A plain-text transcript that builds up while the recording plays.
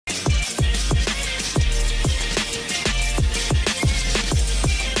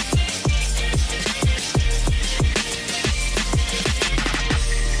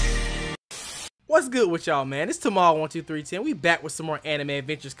good with y'all, man? It's Tomorrow12310. We back with some more Anime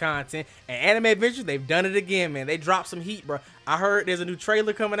Adventures content. And Anime Adventures, they've done it again, man. They dropped some heat, bro. I heard there's a new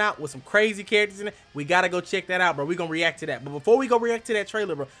trailer coming out with some crazy characters in it. We gotta go check that out, bro. We gonna react to that. But before we go react to that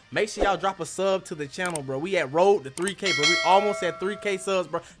trailer, bro, make sure y'all drop a sub to the channel, bro. We at road to 3K, bro. We almost at 3K subs,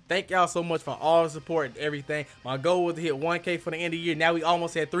 bro. Thank y'all so much for all the support and everything. My goal was to hit 1K for the end of the year. Now we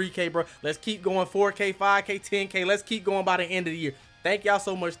almost at 3K, bro. Let's keep going 4K, 5K, 10K. Let's keep going by the end of the year. Thank y'all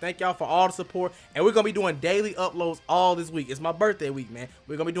so much. Thank y'all for all the support. And we're going to be doing daily uploads all this week. It's my birthday week, man.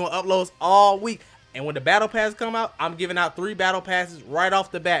 We're going to be doing uploads all week. And when the battle pass come out, I'm giving out 3 battle passes right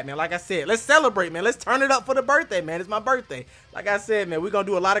off the bat, man. Like I said, let's celebrate, man. Let's turn it up for the birthday, man. It's my birthday. Like I said, man, we're going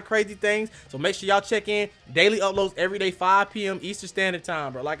to do a lot of crazy things. So make sure y'all check in. Daily uploads every day, 5 p.m. Eastern Standard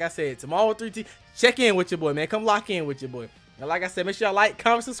Time, bro. Like I said, tomorrow 3T. Check in with your boy, man. Come lock in with your boy. Now, like I said, make sure y'all like,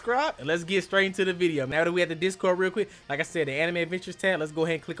 comment, subscribe, and let's get straight into the video. Now that we at the Discord real quick, like I said, the Anime Adventures tab, let's go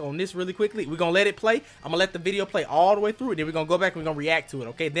ahead and click on this really quickly. We're going to let it play. I'm going to let the video play all the way through, and then we're going to go back and we're going to react to it,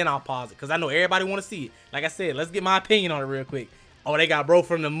 okay? Then I'll pause it, because I know everybody want to see it. Like I said, let's get my opinion on it real quick. Oh, they got bro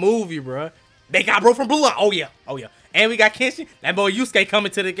from the movie, bro. They got bro from Blue Lock. Oh, yeah. Oh, yeah. And we got Kenshin. That boy Yusuke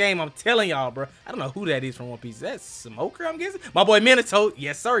coming to the game. I'm telling y'all, bro. I don't know who that is from One Piece. Is that Smoker, I'm guessing? My boy Minato.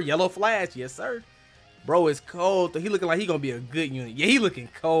 Yes, sir. Yellow Flash. Yes, sir. Bro is cold. He looking like he gonna be a good unit. Yeah, he looking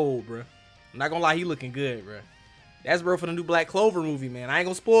cold, bro. I'm not gonna lie, he looking good, bro. That's bro for the new Black Clover movie, man. I ain't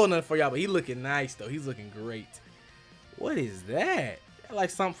gonna spoil nothing for y'all, but he looking nice, though. He's looking great. What is that? That like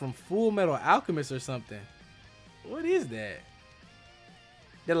something from Full Metal Alchemist or something. What is that?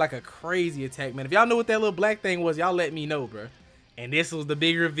 They're like a crazy attack, man. If y'all know what that little black thing was, y'all let me know, bro. And this was the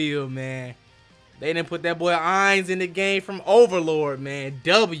big reveal, man. They didn't put that boy Ainz in the game from Overlord, man.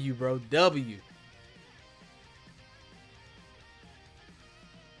 W, bro. W.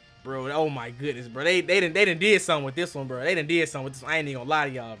 Bro, oh my goodness, bro. They done did something with this one, bro. They done did something with this one. I ain't even gonna lie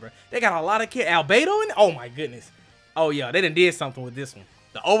to y'all, bro. They got a lot of kids. Albedo in it? Oh my goodness. Oh yeah, they done did something with this one.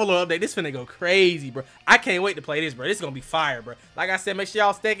 The Overlord update, this finna go crazy, bro. I can't wait to play this, bro. This is gonna be fire, bro. Like I said, make sure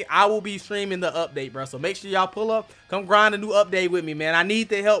y'all stack it. I will be streaming the update, bro. So make sure y'all pull up. Come grind a new update with me, man. I need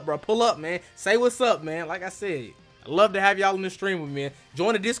the help, bro. Pull up, man. Say what's up, man. Like I said, I love to have y'all in the stream with me, man.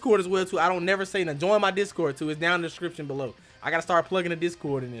 Join the Discord as well, too. I don't never say nothing. Join my Discord, too. It's down in the description below. I gotta start plugging the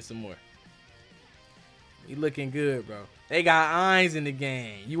Discord in there some more. He looking good, bro. They got Ainz in the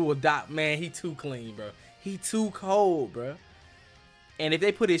game. You will die, man. He too clean, bro. He too cold, bro. And if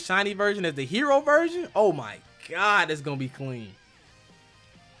they put his shiny version as the hero version, oh my god, that's gonna be clean.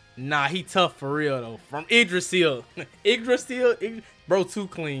 Nah, he tough for real though. From Yggdrasil. Yggdrasil, bro, too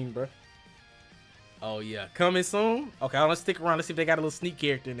clean, bro. Oh yeah, coming soon. Okay, let's stick around. Let's see if they got a little sneak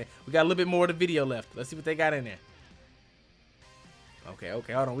character in there. We got a little bit more of the video left. Let's see what they got in there. Okay, hold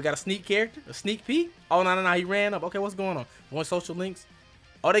on. We got a sneak character, a sneak peek. Oh no, he ran up. Okay, what's going on? One social links.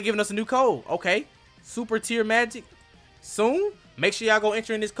 Oh, they giving us a new code. Okay, super tier magic soon. Make sure y'all go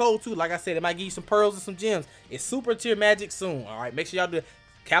enter in this code too. Like I said, it might give you some pearls and some gems. It's super tier magic soon. All right, make sure y'all do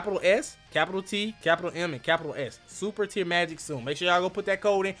capital S, capital T, capital M, and capital S. Super tier magic soon. Make sure y'all go put that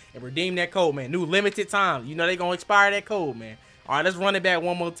code in and redeem that code, man. New limited time. You know they gonna expire that code, man. All right, let's run it back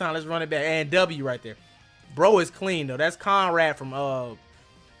one more time. Let's run it back. And W right there. Bro is clean though. That's Conrad from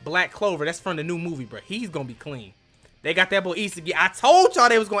Black Clover. That's from the new movie, bro. He's gonna be clean. They got that boy East again. I told y'all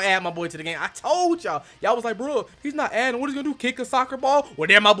they was gonna add my boy to the game. I told y'all. Y'all was like, bro, he's not adding. What is he gonna do? Kick a soccer ball? Well,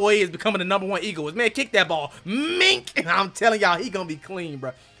 there my boy is becoming the #1 egoist. Man, kick that ball. Mink. And I'm telling y'all, he gonna be clean,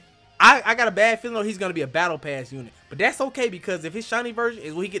 bro. I got a bad feeling though he's gonna be a battle pass unit. But that's okay because if his shiny version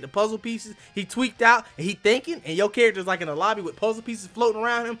is where he get the puzzle pieces, he tweaked out and he thinking, and your character's like in the lobby with puzzle pieces floating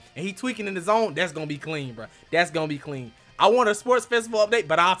around him, and he tweaking in the zone, that's gonna be clean, bro. That's gonna be clean. I want a sports festival update,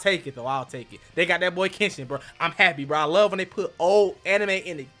 but I'll take it though. I'll take it. They got that boy Kenshin, bro. I'm happy, bro. I love when they put old anime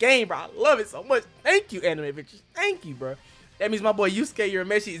in the game, bro. I love it so much. Thank you, Anime Adventures. Thank you, bro. That means my boy Yusuke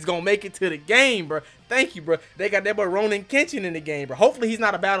Urameshi is gonna make it to the game, bro. Thank you, bro. They got that boy Ronin Kenshin in the game, bro. Hopefully he's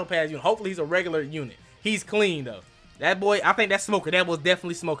not a battle pass unit. Hopefully he's a regular unit. He's clean though. That boy, I think that's Smoker. That was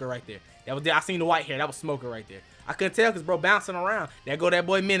definitely Smoker right there. That was I seen the white hair. That was Smoker right there. I couldn't tell because bro bouncing around. There go that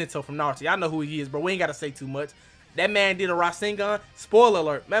boy Minato from Naruto. Y'all know who he is, bro. We ain't gotta say too much. That man did a Rasengan. Spoiler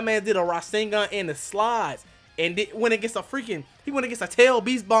alert. That man did a Rasengan in the slides. And went against a freaking, he went against a tail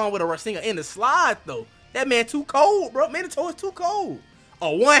beast bomb with a Rasengan in the slide though. That man too cold, bro. Minato is too cold.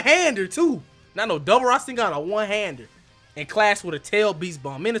 A one-hander too. Not no double Rasengan, a one-hander. And clash with a tail beast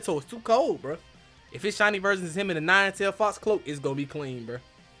bomb. Minato is too cold, bro. If his shiny version is him in a 9-tail fox cloak, it's gonna be clean, bro.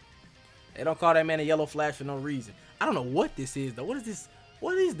 They don't call that man a yellow flash for no reason. I don't know what this is though. What is this?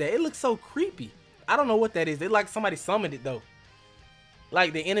 What is that? It looks so creepy. I don't know what that is. They like somebody summoned it though.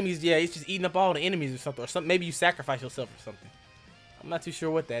 Like the enemies, yeah, it's just eating up all the enemies or something. Or something. Maybe you sacrifice yourself or something. I'm not too sure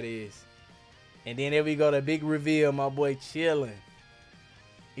what that is. And then there we go, the big reveal, my boy chilling.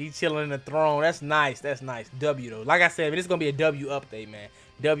 He chilling in the throne. That's nice. That's nice. W though. Like I said, it's gonna be a W update, man.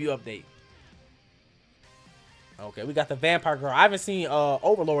 W update. Okay, we got the vampire girl. I haven't seen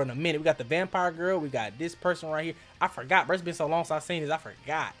Overlord in a minute. We got the vampire girl. We got this person right here. I forgot, bro. It's been so long since I've seen this. I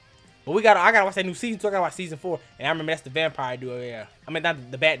forgot. But I gotta watch that new season 2. I gotta watch season 4. And I remember that's the vampire dude. Yeah. I mean,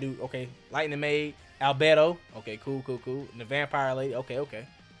 not the bat dude. Okay. Lightning Maid. Albedo. Okay, cool. And the vampire lady. Okay.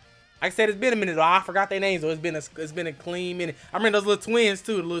 Like I said, it's been a minute though. I forgot their names though. It's been a clean minute. I remember those little twins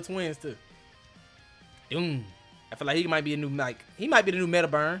too. Doom. I feel like he might be a new he might be the new Meta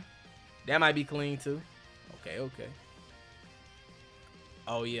Burn. That might be clean too. Okay.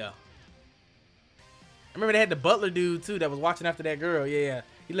 Oh yeah. I remember they had the butler dude too that was watching after that girl. Yeah.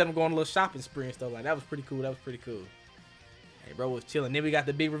 He let him go on a little shopping spree and stuff like that. That was pretty cool. Hey, bro was chilling. Then we got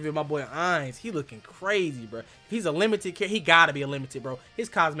the big reveal of my boy Ainz. He looking crazy, bro. If he's a limited character, he gotta be a limited, bro. His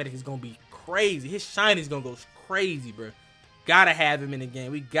cosmetic is gonna be crazy. His shine is gonna go crazy, bro. Gotta have him in the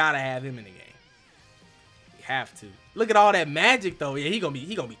game. We gotta have him in the game. We have to. Look at all that magic though. Yeah, he gonna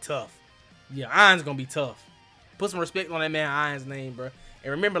be tough. Yeah, Ainz gonna be tough. Put some respect on that man Ainz name, bro.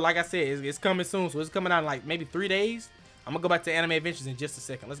 And remember, like I said, it's coming soon. So it's coming out in like maybe 3 days. I'm gonna go back to Anime Adventures in just a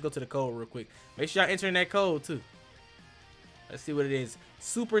second. Let's go to the code real quick. Make sure y'all enter in that code too. Let's see what it is.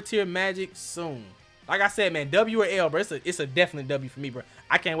 Super tier magic soon. Like I said, man, W or L, bro. It's a definite W for me, bro.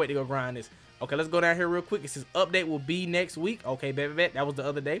 I can't wait to go grind this. Okay, let's go down here real quick. It says update will be next week. Okay, bet. That was the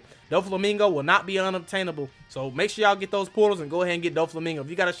other day. Doflamingo will not be unobtainable. So make sure y'all get those portals and go ahead and get Doflamingo. If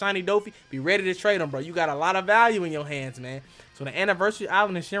you got a shiny Dofi, be ready to trade them, bro. You got a lot of value in your hands, man. So the Anniversary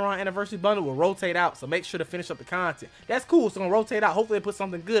Island and Shenron Anniversary Bundle will rotate out. So make sure to finish up the content. That's cool. It's going to rotate out. Hopefully they put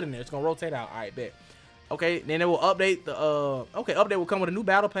something good in there. It's going to rotate out. All right, bet. Okay, then it will update the, update will come with a new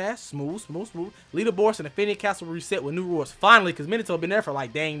battle pass. Smooth. Leaderboards and Infinity Castle will reset with new rewards. Finally, because Minato been there for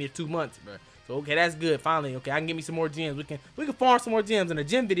like dang near 2 months, bro. So, okay, that's good. Finally, okay, I can get me some more gems. We can farm some more gems, and a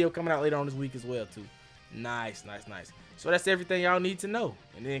gem video coming out later on this week as well, too. Nice. So that's everything y'all need to know.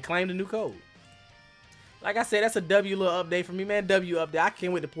 And then claim the new code. Like I said, that's a W little update for me, man. W update. I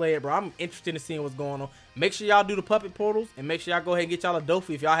can't wait to play it, bro. I'm interested in seeing what's going on. Make sure y'all do the puppet portals, and make sure y'all go ahead and get y'all a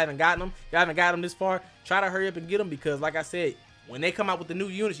Dofi if y'all haven't gotten them. If y'all haven't got them this far, try to hurry up and get them because, like I said, when they come out with the new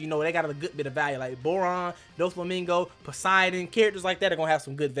units, you know they got a good bit of value. Like Boron, Doflamingo, Poseidon, characters like that are going to have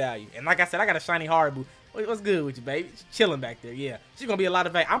some good value. And like I said, I got a shiny Haribo. What's good with you, baby? She's chilling back there. Yeah, she's going to be a lot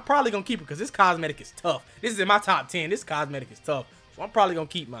of value. I'm probably going to keep her because this cosmetic is tough. This is in my top 10. This cosmetic is tough. So I'm probably going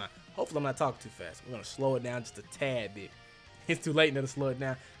to keep mine. Hopefully I'm not talking too fast. We're going to slow it down just a tad bit. It's too late now to slow it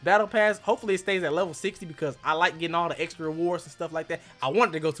down. Battle Pass, hopefully it stays at level 60 because I like getting all the extra rewards and stuff like that. I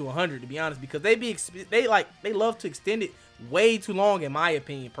wanted to go to 100 to be honest because they love to extend it way too long in my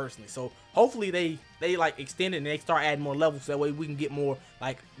opinion personally. So hopefully they like extend it and they start adding more levels so that way we can get more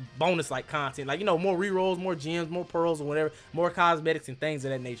like bonus like content. Like, you know, more rerolls, more gems, more pearls or whatever, more cosmetics and things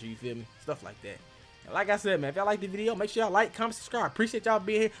of that nature, you feel me? Stuff like that. And like I said, man, if y'all like the video, make sure y'all like, comment, subscribe. Appreciate y'all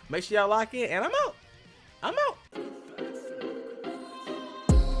being here. Make sure y'all lock in and I'm out.